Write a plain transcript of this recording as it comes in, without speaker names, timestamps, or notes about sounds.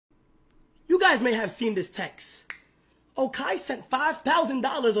guys may have seen this text. Kai sent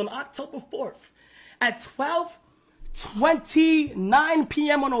 $5,000 on October 4th at 12:29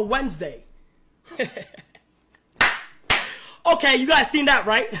 p.m. on a Wednesday. Okay, you guys seen that,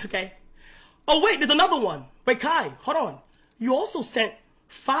 right? Okay. Oh, wait, there's another one. Wait, Kai, hold on. You also sent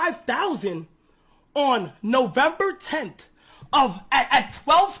 $5,000 on November 10th at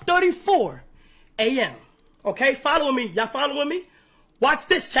 12:34 a.m. Okay, following me. Y'all following me? Watch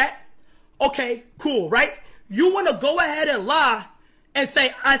this, chat. Okay, cool, right? You want to go ahead and lie and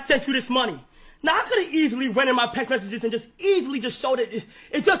say, I sent you this money. Now, I could have easily went in my text messages and just easily just showed it.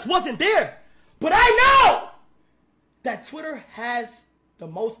 It just wasn't there. But I know that Twitter has the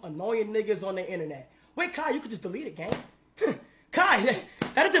most annoying niggas on the internet. Wait, Kai, you could just delete it, gang. Kai,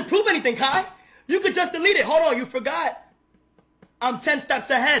 that doesn't prove anything, Kai. You could just delete it. Hold on, you forgot. I'm 10 steps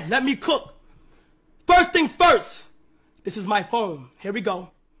ahead. Let me cook. First things first. This is my phone. Here we go.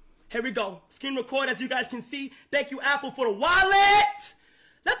 Here we go. Screen record, as you guys can see. Thank you, Apple, for the wallet.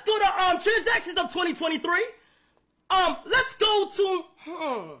 Let's go to transactions of 2023. Let's go to,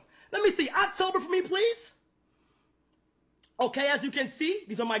 let me see, October for me, please. Okay, as you can see,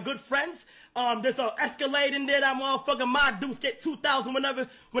 these are my good friends. There's an Escalade in there. That motherfucker, my Deuce, get 2,000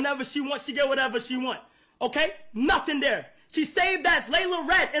 whenever she wants. She get whatever she want. Okay? Nothing there. She saved as Layla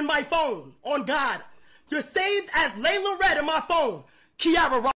Red in my phone. On God. You're saved as Layla Red in my phone.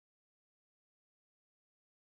 Kiara